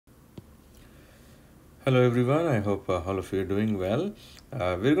Hello everyone, I hope all of you are doing well.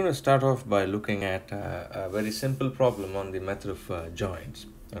 We're going to start off by looking at a very simple problem on the method of joints.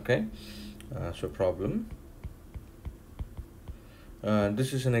 Okay, so problem.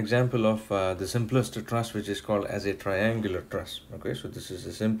 This is an example of the simplest truss, which is called as a triangular truss. Okay, so this is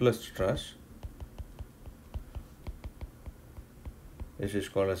the simplest truss. This is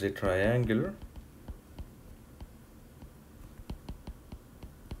called as a triangular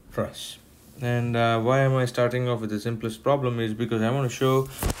truss. And why am I starting off with the simplest problem is because I want to show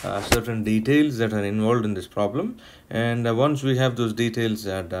certain details that are involved in this problem. And once we have those details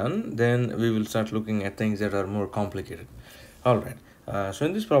done, then we will start looking at things that are more complicated. All right. So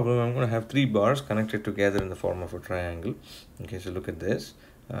in this problem, I'm going to have three bars connected together in the form of a triangle. Okay, so look at this.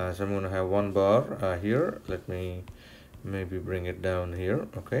 So I'm going to have one bar here. Let me maybe bring it down here.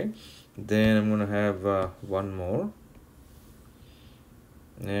 Okay. Then I'm going to have one more.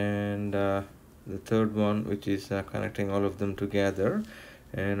 And the third one, which is connecting all of them together.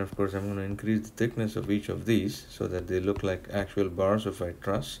 And of course I'm going to increase the thickness of each of these so that they look like actual bars of a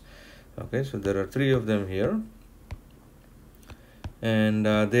truss. Okay, so there are three of them here, and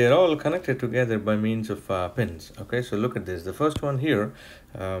they are all connected together by means of pins. Okay, so look at this. The first one here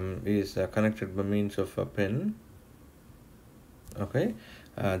is connected by means of a pin. Okay,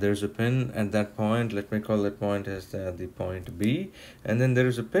 there's a pin at that point. Let me call that point as the point B, and then there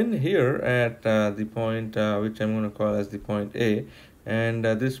is a pin here at the point which I'm going to call as the point A, and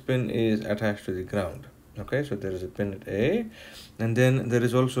this pin is attached to the ground. Okay, so there is a pin at A, and then there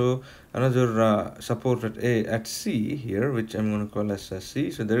is also another support at C here, which I'm going to call as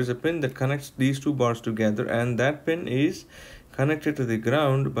C. So there is a pin that connects these two bars together, and that pin is connected to the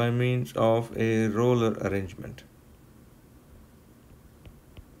ground by means of a roller arrangement,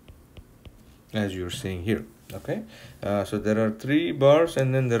 as you're seeing here. Okay, so there are three bars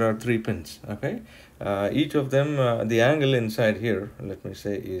and then there are three pins. Okay, each of them, the angle inside here, let me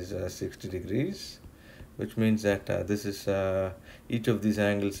say, is 60 degrees, which means that this is each of these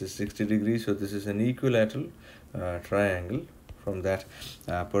angles is 60 degrees. So this is an equilateral triangle from that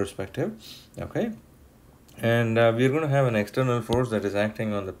perspective. Okay, and we're going to have an external force that is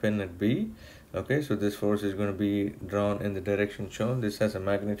acting on the pin at B. Okay, so this force is going to be drawn in the direction shown. This has a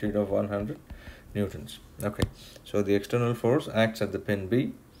magnitude of 100 newtons. Okay, so the external force acts at the pin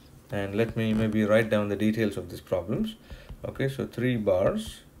B, and let me maybe write down the details of these problems. Okay, so three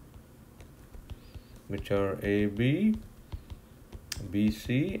bars which are AB,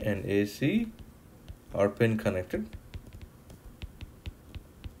 BC and AC are pin connected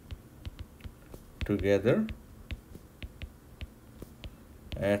together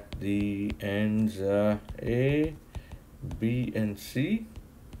at the ends A, B and C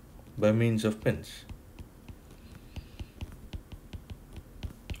by means of pins,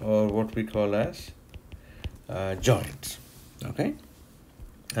 or what we call as joints. Okay,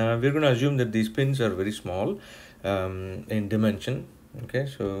 we're going to assume that these pins are very small in dimension. Okay,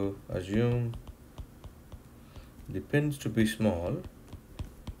 so assume the pins to be small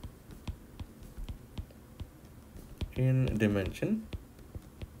in dimension.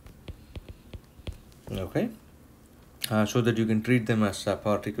 Okay, so that you can treat them as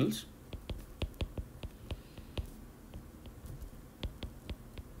particles.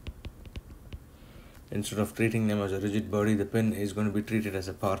 Instead of treating them as a rigid body, the pin is going to be treated as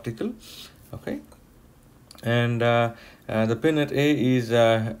a particle. Okay, and the pin at A is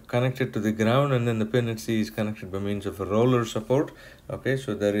connected to the ground, and then the pin at C is connected by means of a roller support. Okay,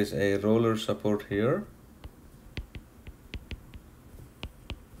 so there is a roller support here,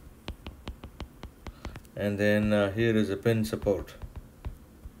 and then here is a pin support.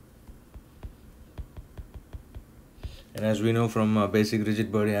 And as we know from basic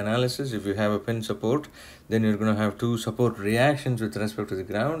rigid body analysis, if you have a pin support, then you're going to have two support reactions with respect to the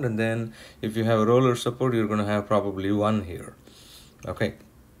ground, and then if you have a roller support, you're going to have probably one here. Okay,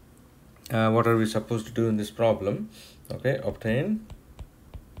 what are we supposed to do in this problem? Okay, obtain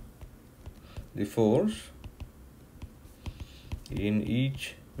the force in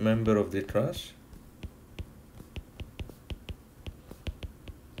each member of the truss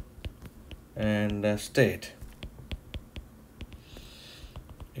and state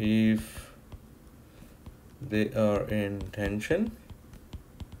if they are in tension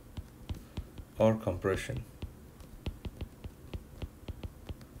or compression.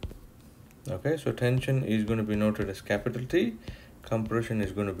 Okay, so tension is going to be noted as capital T, compression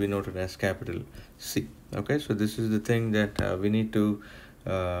is going to be noted as capital C. Okay, so this is the thing that we need to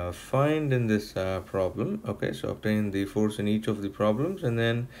find in this problem. Okay, so obtain the force in each of the problems and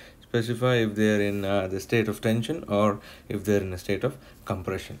then specify if they are in the state of tension or if they're in a state of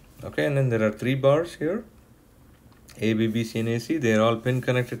compression. Okay, and then there are 3 bars here, A, B, B, C, and AC. They are all pin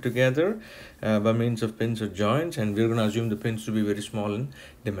connected together by means of pins or joints, and we're going to assume the pins to be very small in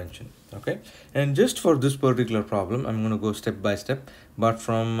dimension. Okay, and just for this particular problem, I'm going to go step by step. But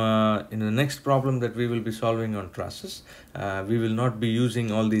from in the next problem that we will be solving on trusses, we will not be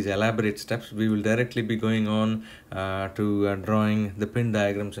using all these elaborate steps. We will directly be going on to drawing the pin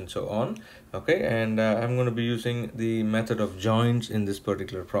diagrams and so on. Okay, and I'm going to be using the method of joints in this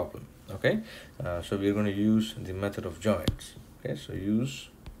particular problem. Okay, so we're going to use the method of joints. Okay, so use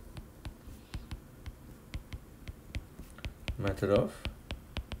method of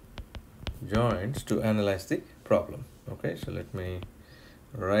joints to analyze the problem. Okay, so let me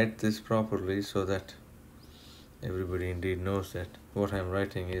write this properly so that everybody indeed knows that what I'm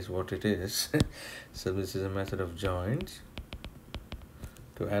writing is what it is. So this is a method of joints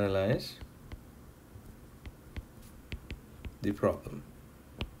to analyze the problem.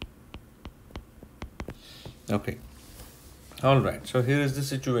 Okay, all right, so here is the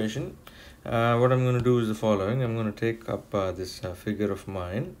situation. What I'm going to do is the following. I'm going to take up this figure of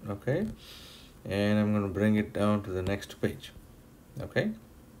mine, okay, and I'm going to bring it down to the next page. Okay,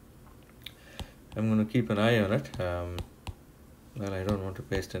 I'm going to keep an eye on it. Well, I don't want to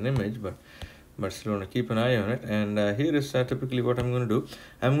paste an image, but still want to keep an eye on it. And here is typically what I'm going to do.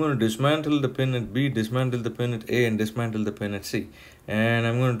 I'm going to dismantle the pin at B, dismantle the pin at A, and dismantle the pin at C. And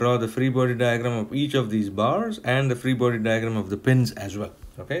I'm going to draw the free body diagram of each of these bars and the free body diagram of the pins as well.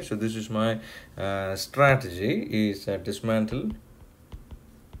 Okay, so this is my strategy, is dismantle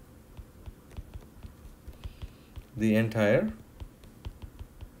the entire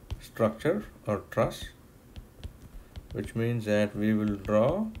structure or truss, which means that we will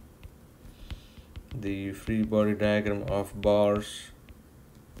draw the free body diagram of bars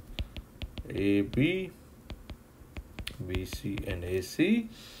AB, BC, and AC,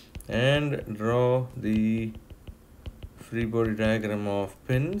 and draw the free body diagram of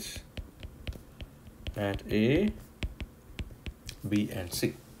pins at A, B, and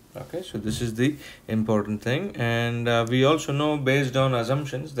C. Okay, so this is the important thing, and we also know, based on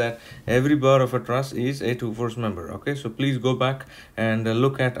assumptions, that every bar of a truss is a two-force member. Okay, so please go back and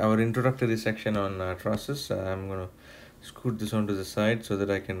look at our introductory section on trusses. I'm going to scoot this onto the side so that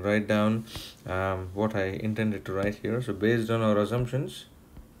I can write down what I intended to write here. So based on our assumptions,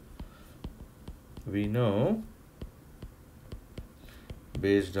 we know,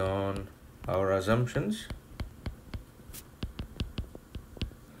 based on our assumptions,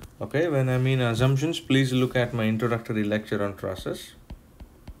 okay, when I mean assumptions, please look at my introductory lecture on trusses.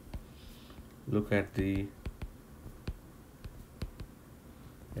 Look at the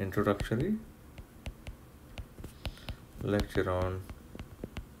introductory lecture on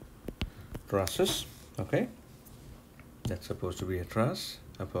trusses. Okay, that's supposed to be a truss.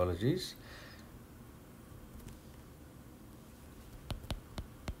 Apologies.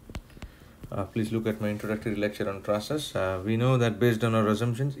 Please look at my introductory lecture on trusses. We know that based on our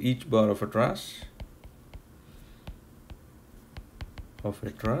assumptions, each bar of a truss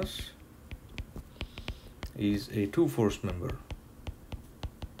is a two-force member.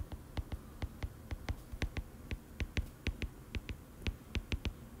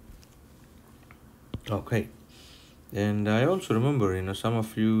 Okay, and I also remember, some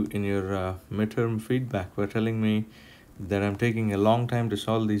of you in your midterm feedback were telling me that I'm taking a long time to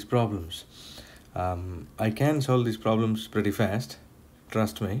solve these problems. I can solve these problems pretty fast,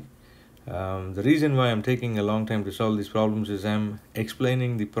 trust me. The reason why I'm taking a long time to solve these problems is I'm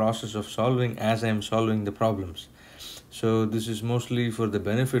explaining the process of solving as I'm solving the problems. So this is mostly for the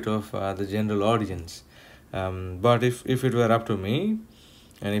benefit of the general audience. But if it were up to me,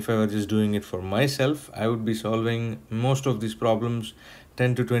 and if I were just doing it for myself, I would be solving most of these problems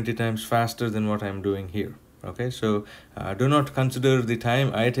 10 to 20 times faster than what I'm doing here. Okay, so do not consider the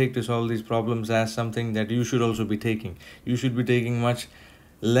time I take to solve these problems as something that you should also be taking. You should be taking much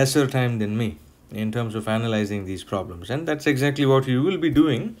lesser time than me in terms of analyzing these problems. And that's exactly what you will be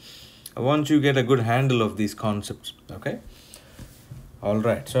doing once you get a good handle of these concepts. Okay. All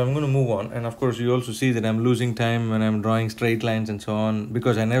right, so I'm going to move on, and of course you also see that I'm losing time when I'm drawing straight lines and so on,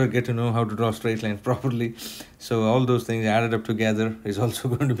 because I never get to know how to draw straight lines properly. So all those things added up together is also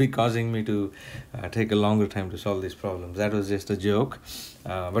going to be causing me to take a longer time to solve these problems. That was just a joke,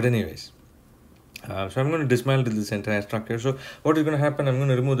 but anyways. So I'm going to dismantle this entire structure. So what is going to happen, I'm going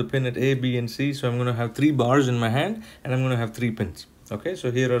to remove the pin at A, B, and C. So I'm going to have 3 bars in my hand, and I'm going to have 3 pins. Okay, so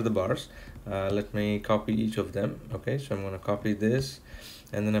here are the bars. Let me copy each of them. Okay, so I'm going to copy this,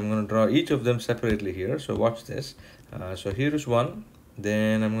 and then I'm going to draw each of them separately here. So watch this. So here is 1,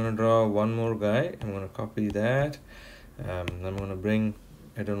 Then I'm going to draw one more guy. I'm going to copy that. I'm going to bring,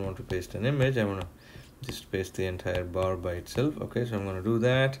 I don't want to paste an image. I'm going to just paste the entire bar by itself. Okay, so I'm going to do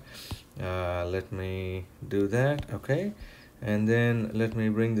that. Let me do that. Okay, and then let me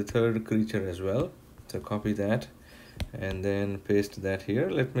bring the third creature as well. So copy that and then paste that here.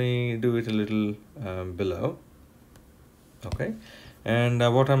 Let me do it a little below. Okay, and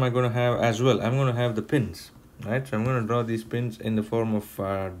what am I going to have as well? I'm going to have the pins, right? So I'm going to draw these pins in the form of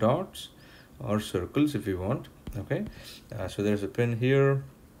dots or circles if you want. Okay, so there's a pin here,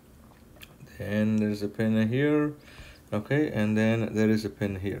 then there's a pin here, okay, and then there is a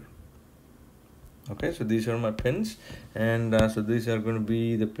pin here. Okay, so these are my pins, and so these are going to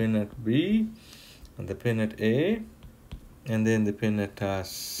be the pin at B and the pin at A and then the pin at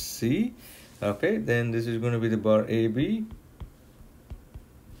C. Okay, then this is going to be the bar AB,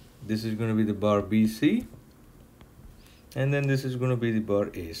 this is going to be the bar BC, and then this is going to be the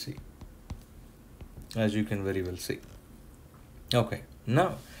bar AC, as you can very well see. Okay,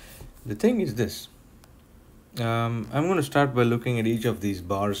 now the thing is this. I'm going to start by looking at each of these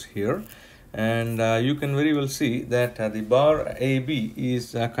bars here, and you can very well see that the bar AB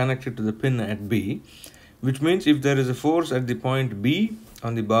is connected to the pin at B, which means if there is a force at the point B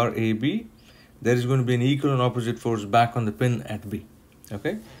on the bar AB, there is going to be an equal and opposite force back on the pin at B.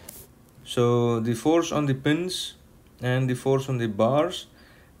 Okay, so the force on the pins and the force on the bars,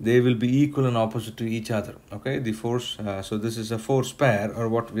 they will be equal and opposite to each other. Okay, the force, so this is a force pair, or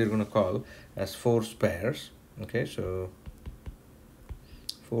what we're going to call as force pairs. Okay, so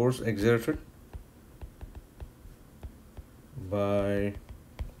force exerted by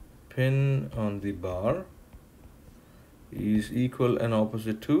pin on the bar is equal and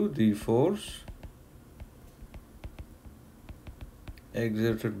opposite to the force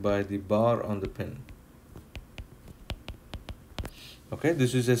exerted by the bar on the pin. Okay,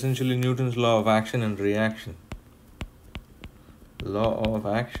 this is essentially Newton's law of action and reaction. Law of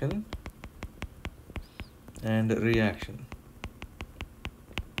action and reaction.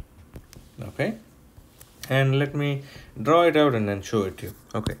 Okay, and let me draw it out and then show it to you.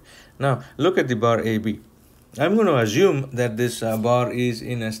 Okay, now look at the bar AB. I'm going to assume that this bar is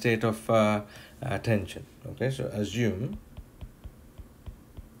in a state of tension. Okay, so assume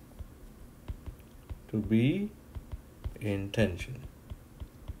to be in tension.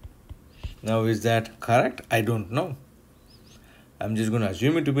 Now, is that correct? I don't know. I'm just going to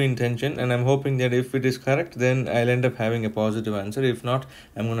assume it to be in tension, and I'm hoping that if it is correct, then I'll end up having a positive answer. If not,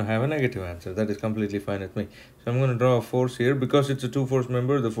 I'm going to have a negative answer. That is completely fine with me. So I'm going to draw a force here. Because it's a two-force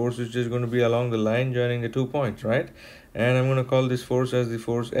member, the force is just going to be along the line joining the 2 points, right? And I'm going to call this force as the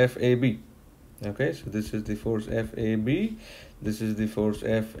force FAB. Okay, so this is the force FAB. This is the force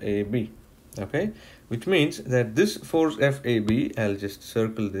FAB. Okay, which means that this force FAB, I'll just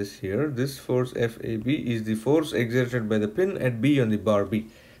circle this here, this force FAB is the force exerted by the pin at B on the bar B,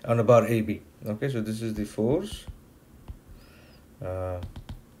 on the bar AB. Okay, so this is the force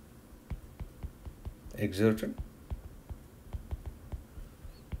exerted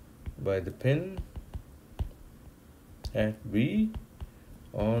by the pin at B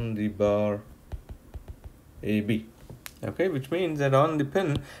on the bar AB. Okay, which means that on the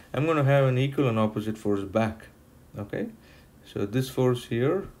pin, I'm going to have an equal and opposite force back. Okay, so this force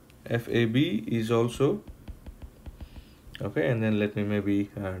here, FAB, is also, okay, and then let me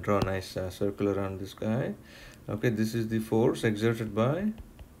maybe draw a nice circle around this guy. Okay, this is the force exerted by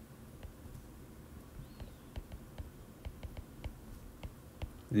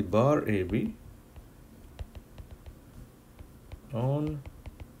the bar AB on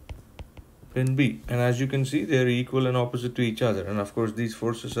pin B, and as you can see, they are equal and opposite to each other, and of course these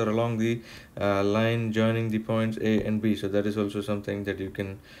forces are along the line joining the points A and B, so that is also something that you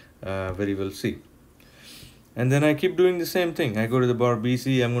can very well see. And then I keep doing the same thing. I go to the bar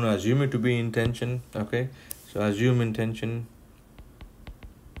BC. I'm going to assume it to be in tension. Okay, so assume in tension.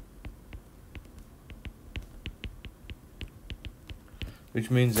 Which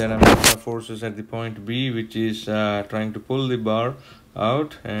means that I'm going to have forces at the point B, which is trying to pull the bar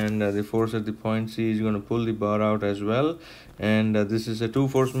out, and the force at the point C is going to pull the bar out as well. And this is a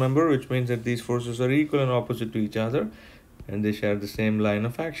two-force member, which means that these forces are equal and opposite to each other, and they share the same line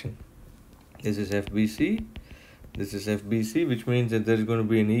of action. This is FBC, this is FBC, which means that there is going to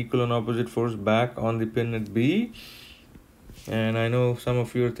be an equal and opposite force back on the pin at B. And I know some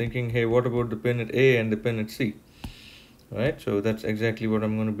of you are thinking, hey, what about the pin at A and the pin at C? Right, so that's exactly what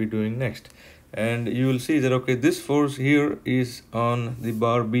I'm going to be doing next. And you will see that, okay, this force here is on the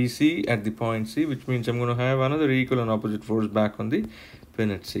bar BC at the point C, which means I'm going to have another equal and opposite force back on the pin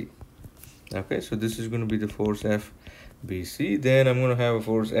at C. Okay, so this is going to be the force BC. Then I'm going to have a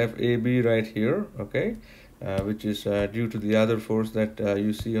force FAB right here, okay, which is due to the other force that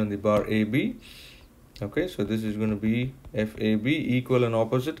you see on the bar AB. Okay, so this is going to be FAB, equal and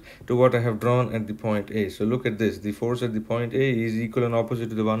opposite to what I have drawn at the point A. So look at this, the force at the point A is equal and opposite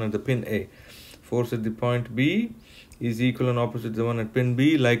to the one at the pin A. Force at the point B is equal and opposite to the one at pin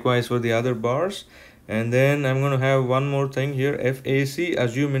B, likewise for the other bars. And then I'm going to have one more thing here, FAC,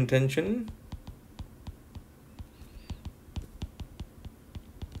 assume in tension.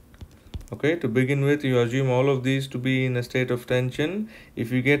 Okay, to begin with, you assume all of these to be in a state of tension.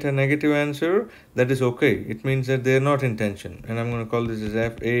 If you get a negative answer, that is okay. It means that they're not in tension. And I'm going to call this as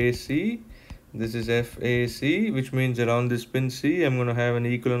FAC. This is FAC, which means around this pin C, I'm going to have an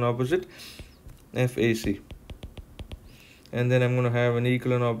equal and opposite FAC. And then I'm going to have an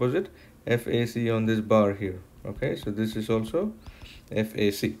equal and opposite FAC on this bar here. Okay, so this is also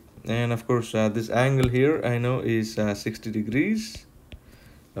FAC. And of course, this angle here I know is 60 degrees.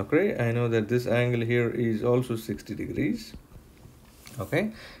 Okay, I know that this angle here is also 60 degrees.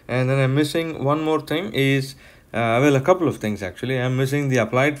 Okay, and then I'm missing one more thing is, well, a couple of things actually. I'm missing the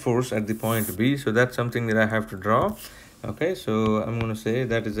applied force at the point B, so that's something that I have to draw. Okay, so I'm going to say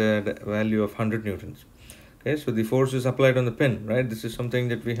that is a value of 100 newtons. Okay, so the force is applied on the pin, right? This is something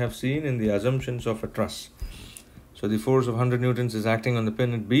that we have seen in the assumptions of a truss. So the force of 100 newtons is acting on the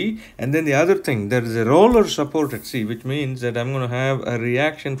pin at B. And then the other thing, there is a roller support at C, which means that I'm going to have a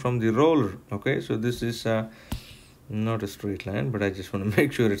reaction from the roller. Okay, so this is not a straight line, but I just want to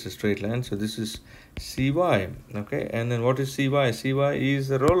make sure it's a straight line. So this is CY. Okay, and then what is CY? CY is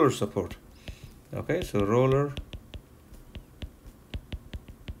the roller support. Okay, so roller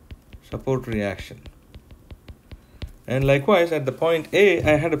support reaction. And likewise, at the point A,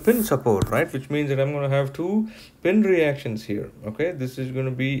 I had a pin support, right? Which means that I'm going to have two pin reactions here. Okay, this is going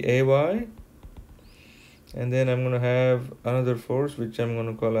to be AY. And then I'm going to have another force, which I'm going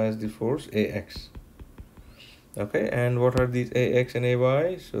to call as the force AX. Okay, and what are these AX and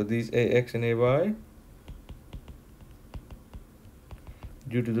AY? So these AX and AY,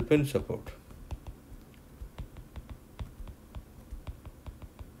 due to the pin support.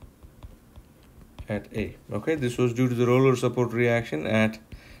 At A. Okay, this was due to the roller support reaction at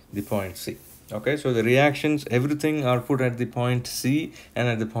the point C. Okay, so the reactions, everything are put at the point C and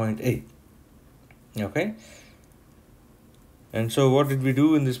at the point A. Okay, and so what did we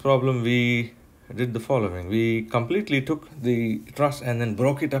do in this problem? We did the following. We completely took the truss and then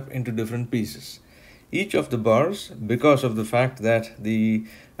broke it up into different pieces. Each of the bars, because of the fact that the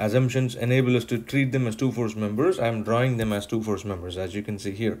assumptions enable us to treat them as two force members, I'm drawing them as two force members, as you can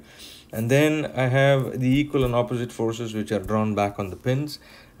see here. And then I have the equal and opposite forces which are drawn back on the pins.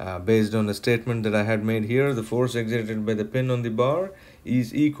 Based on the statement that I had made here, the force exerted by the pin on the bar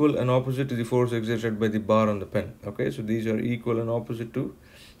is equal and opposite to the force exerted by the bar on the pin. Okay, so these are equal and opposite to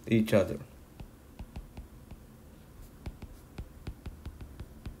each other.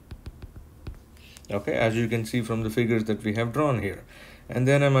 Okay, as you can see from the figures that we have drawn here. And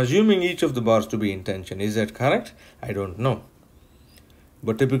then I'm assuming each of the bars to be in tension. Is that correct? I don't know.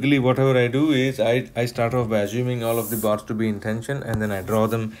 But typically whatever I do is I start off by assuming all of the bars to be in tension, and then I draw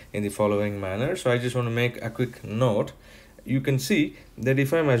them in the following manner. So I just want to make a quick note. You can see that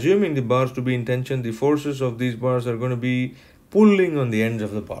if I'm assuming the bars to be in tension, the forces of these bars are going to be pulling on the ends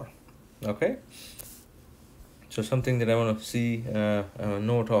of the bar. Okay, so something that I want to see a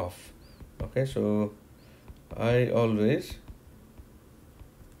note of. Okay, so I always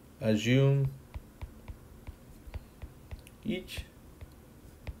assume each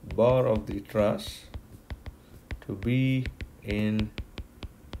bar of the truss to be in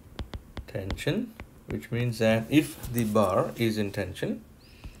tension, which means that if the bar is in tension,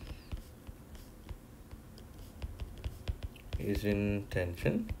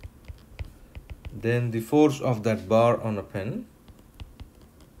 then the force of that bar on a pin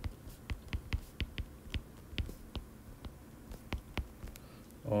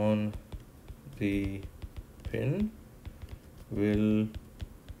on the pin will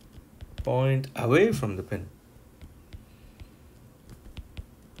point away from the pin.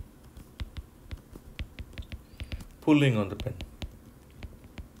 Pulling on the pin.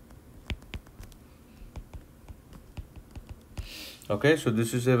 Okay, so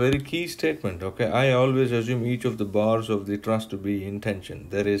this is a very key statement. Okay, I always assume each of the bars of the truss to be in tension.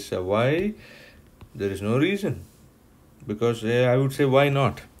 There is a why, there is no reason. Because I would say, why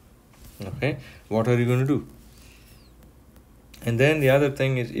not? Okay, what are you going to do? And then the other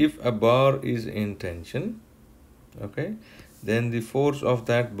thing is, if a bar is in tension, okay, then the force of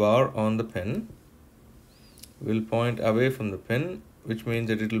that bar on the pin will point away from the pin which means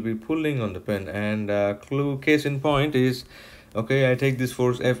that it will be pulling on the pin. And case in point is, okay, I take this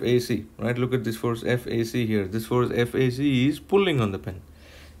force FAC, right? Look at this force FAC here. This force FAC is pulling on the pin.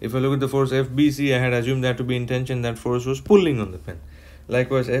 If I look at the force FBC, I had assumed that to be in tension, that force was pulling on the pin.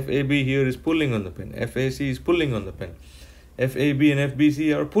 Likewise, FAB here is pulling on the pin. FAC is pulling on the pin. FAB and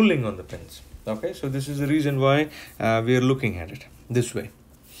FBC are pulling on the pins. Okay, so this is the reason why we are looking at it this way.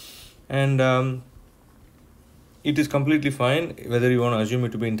 And it is completely fine whether you want to assume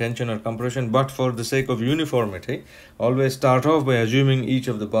it to be in tension or compression, but for the sake of uniformity, always start off by assuming each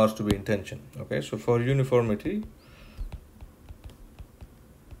of the bars to be in tension. Okay, so for uniformity,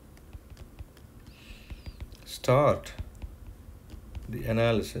 start the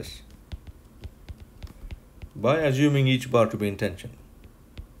analysis by assuming each bar to be in tension.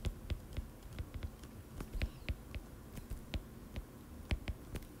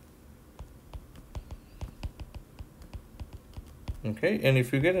 Okay, and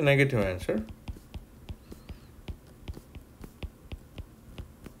if you get a negative answer,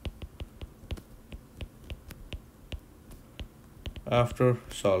 after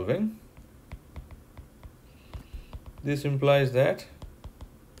solving, this implies that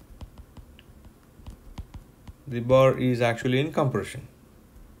the bar is actually in compression.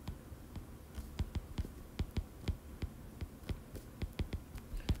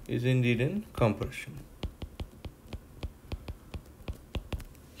 Is indeed in compression.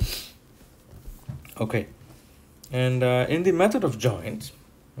 Okay, and in the method of joints,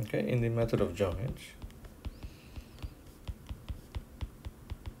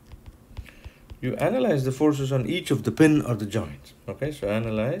 you analyze the forces on each of the pin or the joints. Okay, so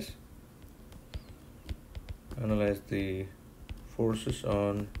analyze the forces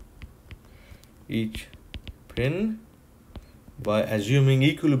on each pin by assuming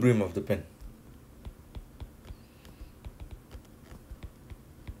equilibrium of the pin.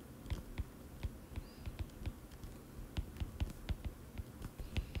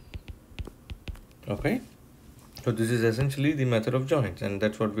 Okay, so this is essentially the method of joints, and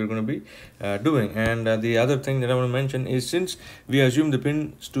that's what we're going to be doing. And the other thing that I want to mention is, since we assume the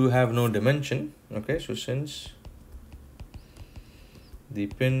pins to have no dimension, okay, so since the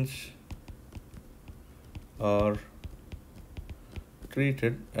pins are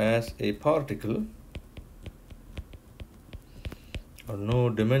treated as a particle or no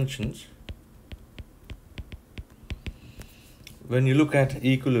dimensions, when you look at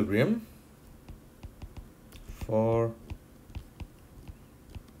equilibrium for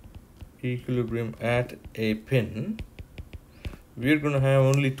equilibrium at a pin, we're going to have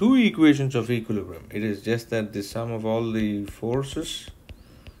only two equations of equilibrium. It is just that the sum of all the forces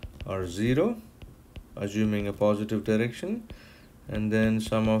are zero, assuming a positive direction, and then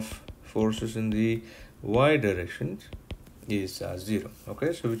sum of forces in the y direction is 0.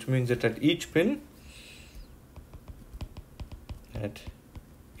 Okay, so which means that at each pin,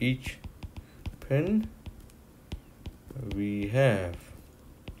 we have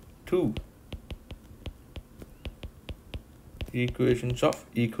two equations of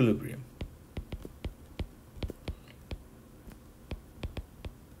equilibrium.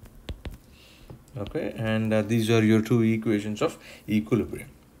 Okay, and these are your two equations of equilibrium.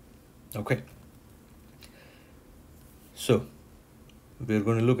 Okay, so we're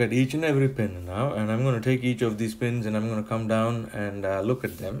going to look at each and every pin now, and I'm going to take each of these pins and I'm going to come down and look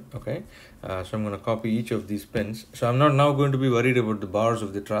at them. Okay, so I'm going to copy each of these pins. So I'm not now going to be worried about the bars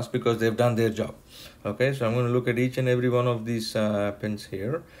of the truss because they've done their job. Okay, so I'm going to look at each and every one of these pins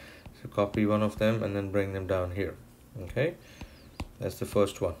here. So copy one of them and then bring them down here. Okay, that's the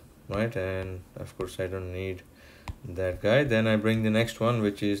first one, right? And of course I don't need that guy. Then I bring the next one,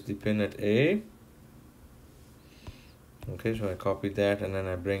 which is the pin at A. Okay, so I copy that and then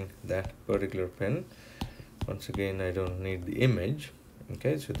I bring that particular pin. Once again, I don't need the image.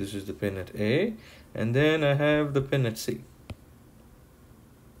 Okay, so this is the pin at A, and then I have the pin at C.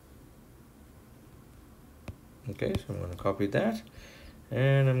 Okay, so I'm going to copy that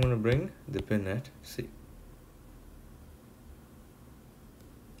and I'm going to bring the pin at C.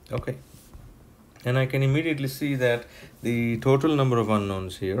 Okay, and I can immediately see that the total number of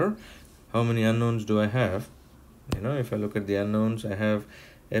unknowns here, how many unknowns do I have? You know, if I look at the unknowns, I have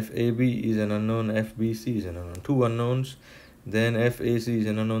FAB is an unknown, FBC is an unknown, 2 unknowns, then FAC is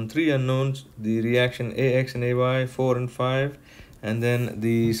an unknown, 3 unknowns, the reaction AX and AY, 4 and 5, and then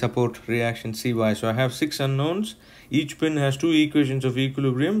the support reaction CY. So I have 6 unknowns. Each pin has 2 equations of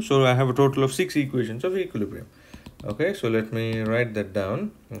equilibrium, so I have a total of 6 equations of equilibrium. Okay, so let me write that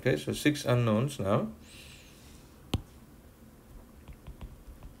down. Okay, so 6 unknowns now.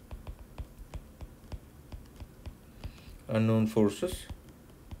 unknown forces.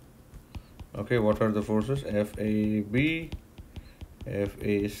 Okay, what are the forces? FAB,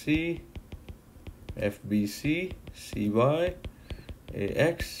 FAC, FBC, CY,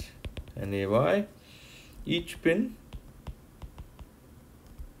 AX, and AY. Each pin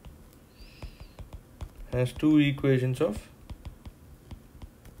has two equations of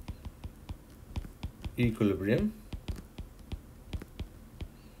equilibrium.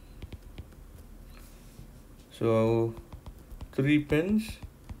 So 3 pins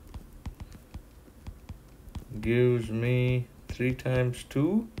gives me 3 times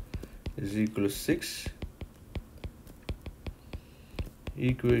 2 is equal to 6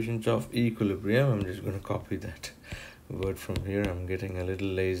 equations of equilibrium. I'm just going to copy that word from here. I'm getting a little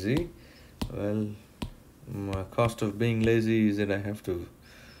lazy. Well, my cost of being lazy is that I have to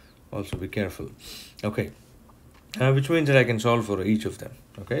also be careful. Okay, which means that I can solve for each of them.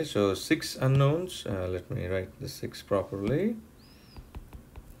 Okay, so 6 unknowns. Let me write the 6 properly.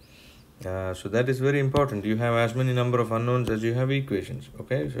 So that is very important. You have as many number of unknowns as you have equations.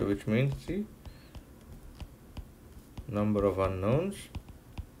 Okay, so which means, see, number of unknowns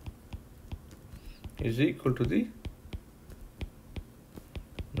is equal to the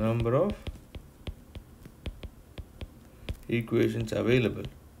number of equations available.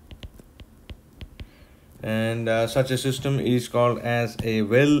 And such a system is called as a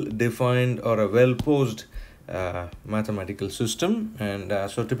well-defined or a well-posed mathematical system, and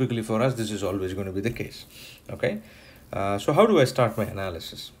so typically for us this is always going to be the case. Okay, so how do I start my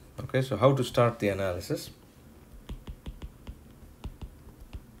analysis? Okay, so how to start the analysis?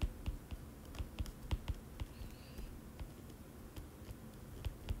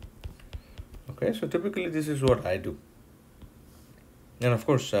 Okay, so typically this is what I do. And of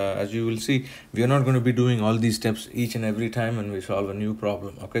course, as you will see, we are not going to be doing all these steps each and every time when we solve a new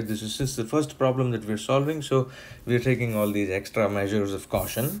problem. Okay, this is just the first problem that we're solving, so we're taking all these extra measures of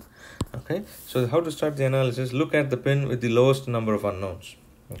caution. Okay, so how to start the analysis? Look at the pin with the lowest number of unknowns.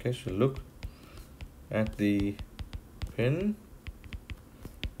 Okay, so look at the pin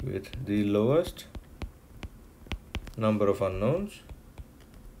with the lowest number of unknowns.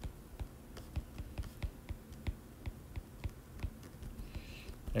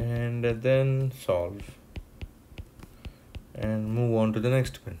 And then solve and move on to the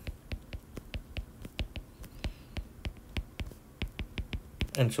next pin,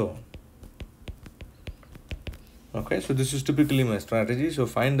 and so on. Okay, so this is typically my strategy. So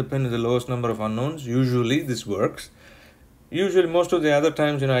find the pin with the lowest number of unknowns. Usually this works. Usually most of the other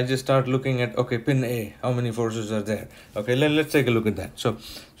times, I just start looking at, okay, pin A, how many forces are there? Okay, let's take a look at that. So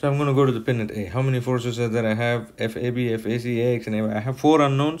I'm going to go to the pin at A. How many forces are there? I have FAB, FAC, AX, and AY. I have 4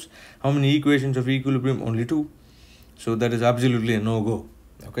 unknowns. How many equations of equilibrium? Only 2. So that is absolutely a no-go.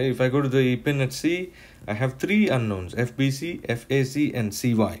 Okay, if I go to the pin at C, I have 3 unknowns, FBC, FAC, and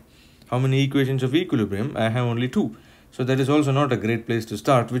CY. How many equations of equilibrium? I have only 2. So that is also not a great place to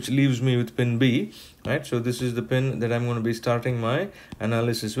start, which leaves me with pin B, right? So this is the pin that I'm going to be starting my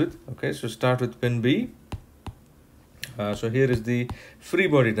analysis with. Okay, so start with pin B. So here is the free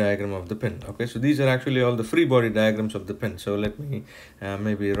body diagram of the pin. Okay, so these are actually all the free body diagrams of the pin. So let me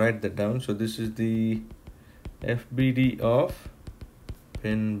maybe write that down. So this is the FBD of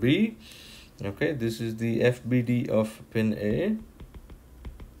pin B. Okay, this is the FBD of pin A.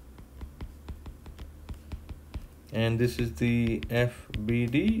 And this is the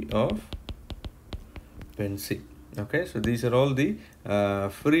FBD of pin C. Okay, so these are all the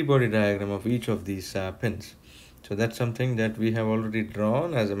free body diagram of each of these pins. So that's something that we have already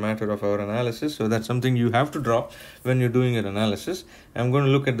drawn as a matter of our analysis. So that's something you have to draw when you're doing your analysis. I'm going to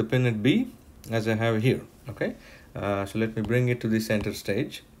look at the pin at B as I have here. Okay, so let me bring it to the center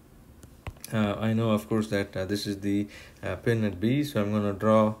stage. I know, of course, that this is the pin at B. So I'm going to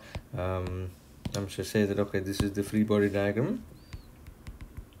draw I'm just say that, okay, this is the free body diagram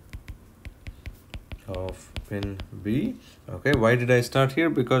of pin B. Okay, why did I start here?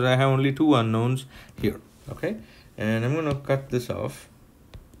 Because I have only 2 unknowns here. Okay, and I'm going to cut this off.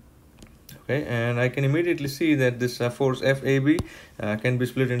 Okay, and I can immediately see that this force FAB can be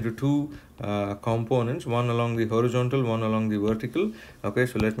split into 2 components, one along the horizontal, one along the vertical. Okay,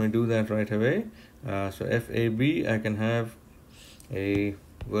 so let me do that right away. So FAB, I can have a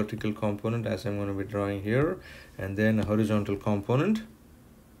vertical component as I'm going to be drawing here, and then a horizontal component,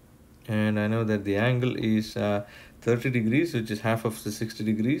 and I know that the angle is 30 degrees, which is half of the 60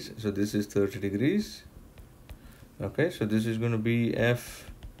 degrees, so this is 30 degrees. Okay, so this is going to be FAB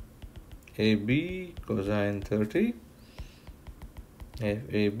cosine 30,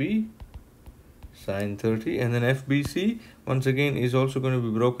 FAB sine 30, and then FBC once again is also going to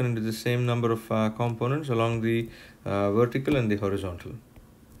be broken into the same number of components along the vertical and the horizontal.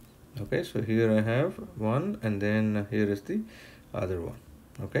 Okay, so here I have one, and then here is the other one.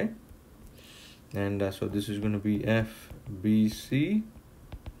 Okay, and so this is going to be FBC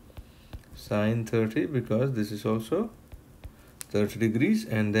sine 30, because this is also 30 degrees,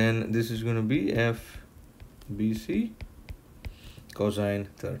 and then this is going to be FBC cosine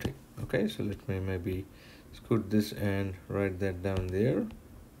 30. Okay, so let me maybe scoot this and write that down there,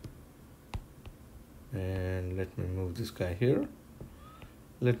 and let me move this guy here,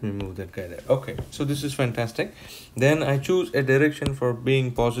 let me move that guy there. Okay, so this is fantastic. Then I choose a direction for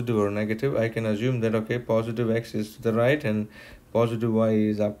being positive or negative. I can assume that, okay, positive x is to the right and positive y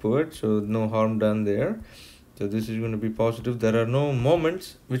is upward, so no harm done there. So this is going to be positive. There are no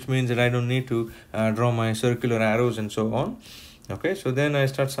moments, which means that I don't need to draw my circular arrows and so on. Okay, so then I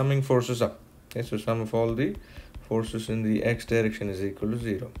start summing forces up. Okay, so sum of all the forces in the x direction is equal to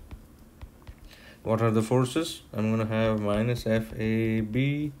 0. What are the forces? I'm going to have minus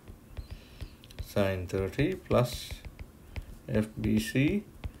FAB sine 30 plus FBC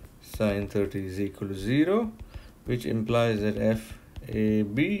sine 30 is equal to 0, which implies that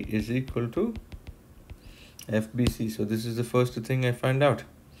FAB is equal to FBC. So this is the first thing I find out.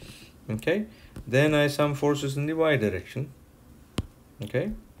 Okay, then I sum forces in the y direction.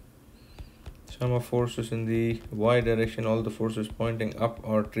 Okay, sum of forces in the y direction, all the forces pointing up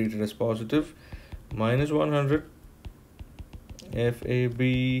are treated as positive. Minus 100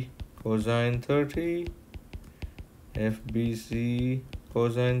 FAB cosine 30 FBC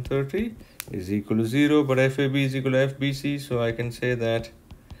cosine 30 is equal to 0, but FAB is equal to FBC, so I can say that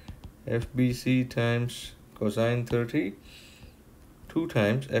FBC times cosine 30 2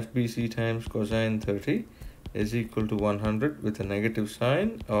 times FBC times cosine 30 is equal to 100 with a negative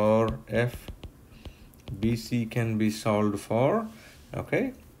sign, or FBC can be solved for.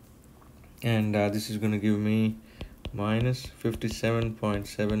 Okay, and this is going to give me minus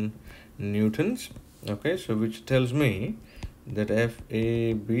 57.7 newtons. Okay, so which tells me that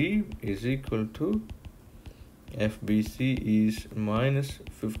FAB is equal to FBC is minus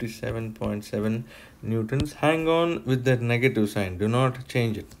 57.7 newtons. Hang on with that negative sign, do not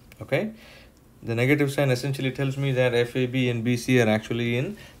change it. Okay, the negative sign essentially tells me that FAB and BC are actually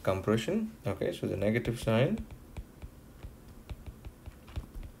in compression. Okay, so the negative sign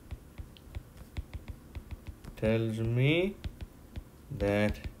tells me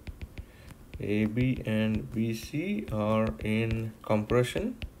that AB and BC are in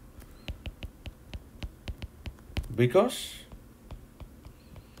compression because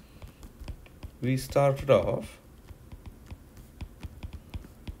we started off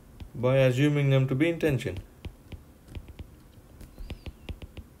by assuming them to be in tension.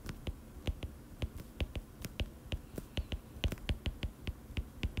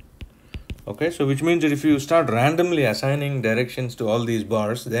 Okay, so which means that if you start randomly assigning directions to all these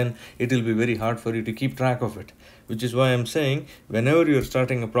bars, then it will be very hard for you to keep track of it. Which is why I'm saying whenever you're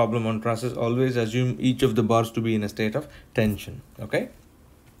starting a problem on process, always assume each of the bars to be in a state of tension. Okay,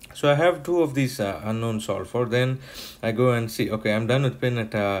 so I have two of these unknowns solved for. Then I go and see, okay, I'm done with pin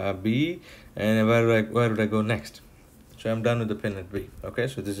at B, and where would I go next? So I'm done with the pin at B. Okay,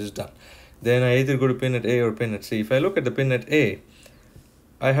 so this is done. Then I either go to pin at A or pin at C. If I look at the pin at A,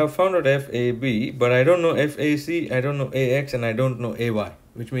 I have found out FAB, but I don't know FAC, I don't know AX, and I don't know AY,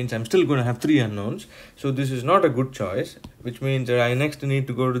 which means I'm still going to have three unknowns. So this is not a good choice, which means that I next need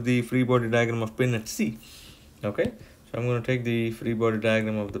to go to the free body diagram of pin at C. Okay, so I'm going to take the free body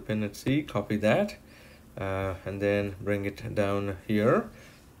diagram of the pin at C, copy that, and then bring it down here.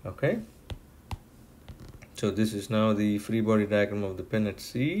 Okay, so this is now the free body diagram of the pin at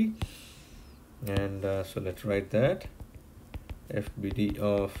C, and so let's write that. FBD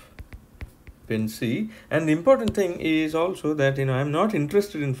of pin C. And the important thing is also that, I'm not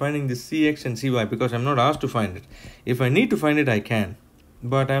interested in finding the CX and CY because I'm not asked to find it. If I need to find it, I can,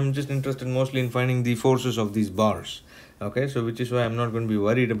 but I'm just interested mostly in finding the forces of these bars. Okay, so which is why I'm not going to be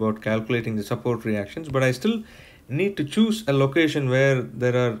worried about calculating the support reactions, but I still need to choose a location where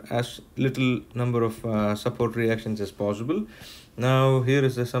there are as little number of support reactions as possible. Now here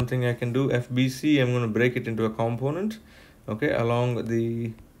is something I can do. FBC, I'm going to break it into a component, okay, along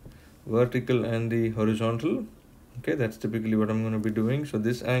the vertical and the horizontal. Okay, that's typically what I'm going to be doing. So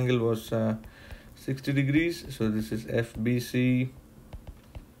this angle was 60 degrees, so this is FBC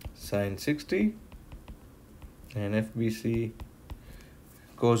sine 60 and FBC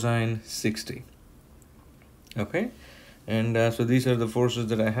cosine 60. Okay, and so these are the forces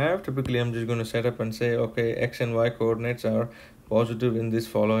that I have. Typically I'm just going to set up and say, okay, X and Y coordinates are positive in this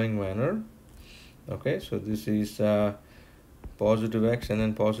following manner. Okay, so this is positive x and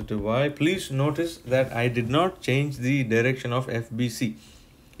then positive y. Please notice that I did not change the direction of FBC,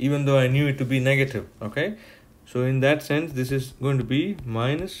 even though I knew it to be negative. Okay, so in that sense, this is going to be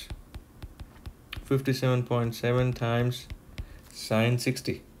minus 57.7 times sine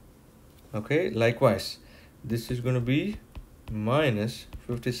 60. Okay, likewise, this is going to be minus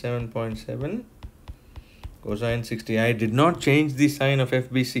 57.7 cosine 60. I did not change the sign of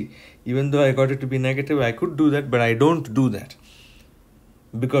FBC. Even though I got it to be negative, I could do that, but I don't do that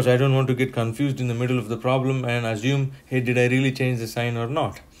because I don't want to get confused in the middle of the problem and assume, hey, did I really change the sign or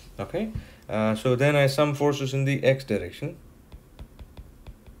not? Okay, so then I sum forces in the x direction.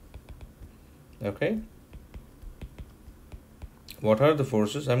 Okay, what are the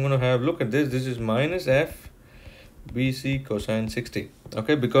forces? I'm going to have, look at this, this is minus f BC cosine 60.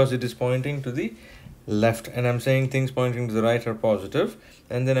 Okay, because it is pointing to the left and I'm saying things pointing to the right are positive,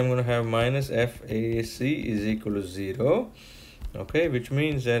 and then I'm going to have minus FAC is equal to 0. Okay, which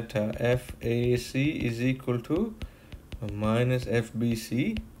means that FAC is equal to minus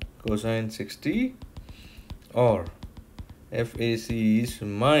FBC cosine 60, or FAC is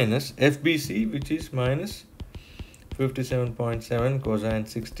minus FBC, which is minus 57.7 cosine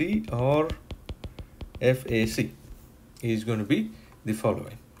 60, or FAC is going to be the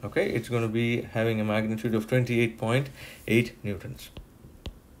following. Okay, it's going to be having a magnitude of 28.8 newtons.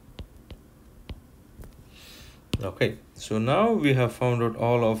 Okay, so now we have found out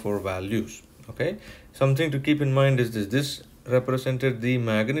all of our values. Okay, something to keep in mind is this represented the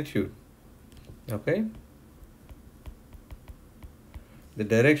magnitude. Okay, the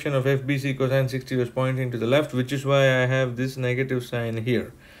direction of FBC cosine 60 was pointing to the left, which is why I have this negative sign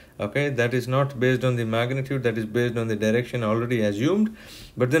here. Okay, that is not based on the magnitude, that is based on the direction already assumed.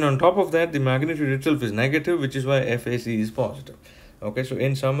 But then on top of that, the magnitude itself is negative, which is why FAC is positive. Okay, so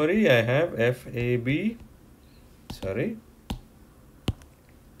in summary, I have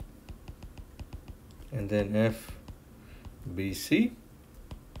and then FBC,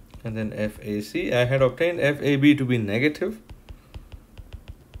 and then FAC. I had obtained FAB to be negative,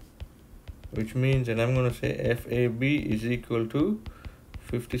 which means that I'm going to say FAB is equal to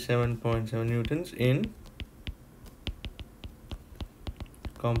 57.7 newtons in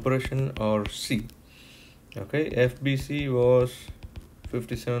compression or C. Okay, FBC was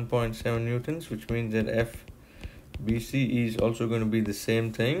 57.7 newtons, which means that FBC is also going to be the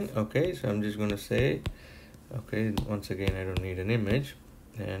same thing. Okay, so I'm just going to say, okay, once again, I don't need an image,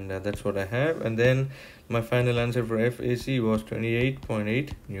 and that's what I have. And then my final answer for FAC was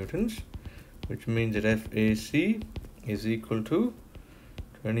 28.8 newtons, which means that FAC is equal to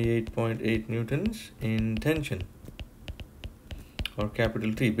 28.8 newtons in tension, or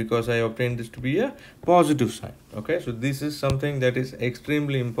capital T, because I obtained this to be a positive sign. Okay, so this is something that is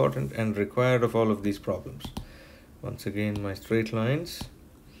extremely important and required of all of these problems. Once again, my straight lines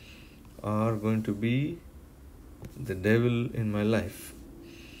are going to be the devil in my life.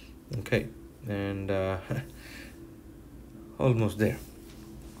 Okay, and almost there.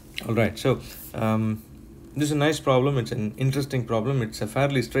 All right, so this is a nice problem. It's an interesting problem. It's a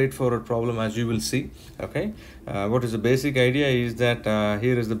fairly straightforward problem, as you will see. Okay, what is the basic idea is that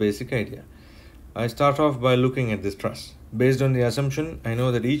here is the basic idea. I start off by looking at this truss. Based on the assumption, I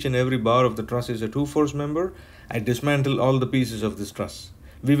know that each and every bar of the truss is a two-force member. I dismantle all the pieces of this truss.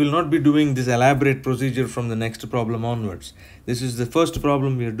 We will not be doing this elaborate procedure from the next problem onwards. This is the first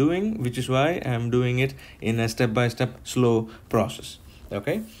problem we are doing, which is why I am doing it in a step-by-step slow process.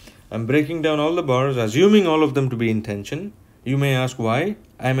 Okay, I'm breaking down all the bars, assuming all of them to be in tension. You may ask why.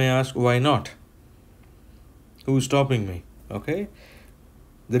 I may ask why not. Who's stopping me? Okay,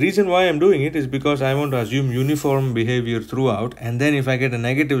 the reason why I'm doing it is because I want to assume uniform behavior throughout, and then if I get a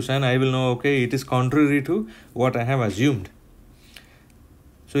negative sign, I will know, okay, it is contrary to what I have assumed.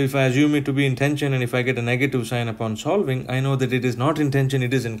 So if I assume it to be in tension and if I get a negative sign upon solving, I know that it is not in tension,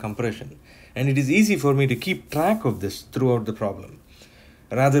 it is in compression. And it is easy for me to keep track of this throughout the problem,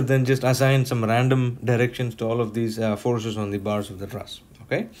 rather than just assign some random directions to all of these forces on the bars of the truss.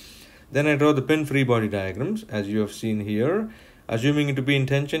 Okay, then I draw the pin free body diagrams, as you have seen here. Assuming it to be in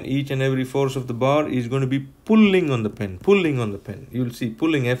tension, each and every force of the bar is going to be pulling on the pin. You'll see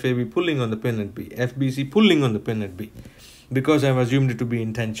pulling, FAB pulling on the pin at B, FBC pulling on the pin at B, because I've assumed it to be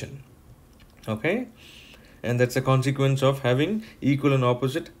in tension. Okay, and that's a consequence of having equal and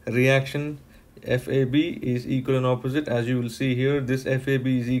opposite reaction. FAB is equal and opposite, as you will see here. This FAB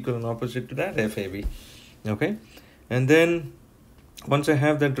is equal and opposite to that FAB. Okay, and then once I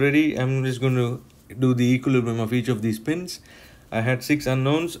have that ready, I'm just going to do the equilibrium of each of these pins. I had 6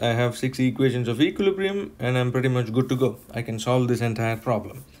 unknowns, I have 6 equations of equilibrium, and I'm pretty much good to go. I can solve this entire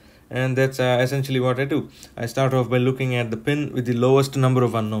problem. and that's essentially what I do. I start off by looking at the pin with the lowest number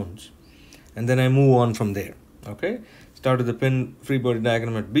of unknowns, and then I move on from there. Okay, start with the pin free body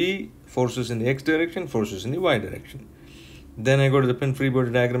diagram at B, forces in the x direction, forces in the y direction. Then I go to the pin free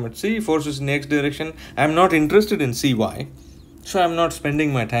body diagram at C, forces in the x direction. I'm not interested in Cy, so I'm not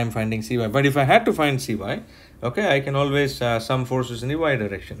spending my time finding Cy. But if I had to find Cy, okay, I can always sum forces in the y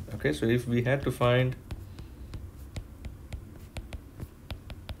direction. Okay, so if we had to find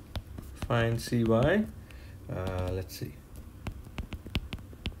Cy, let's see,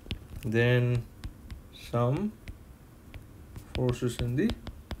 then sum forces in the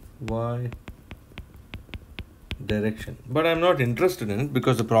y direction. But I'm not interested in it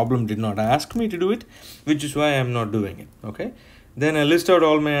because the problem did not ask me to do it, which is why I'm not doing it. Okay, then I list out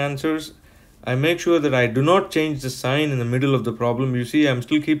all my answers. I make sure that I do not change the sign in the middle of the problem. You see, I'm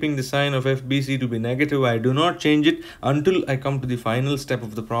still keeping the sign of FBC to be negative. I do not change it until I come to the final step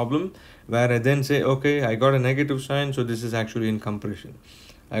of the problem, where I then say, okay, I got a negative sign, so this is actually in compression.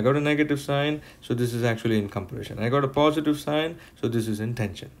 I got a negative sign, so this is actually in compression. I got a positive sign, so this is in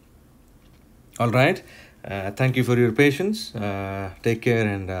tension. All right. Thank you for your patience. Take care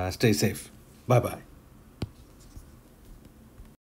and stay safe. Bye-bye.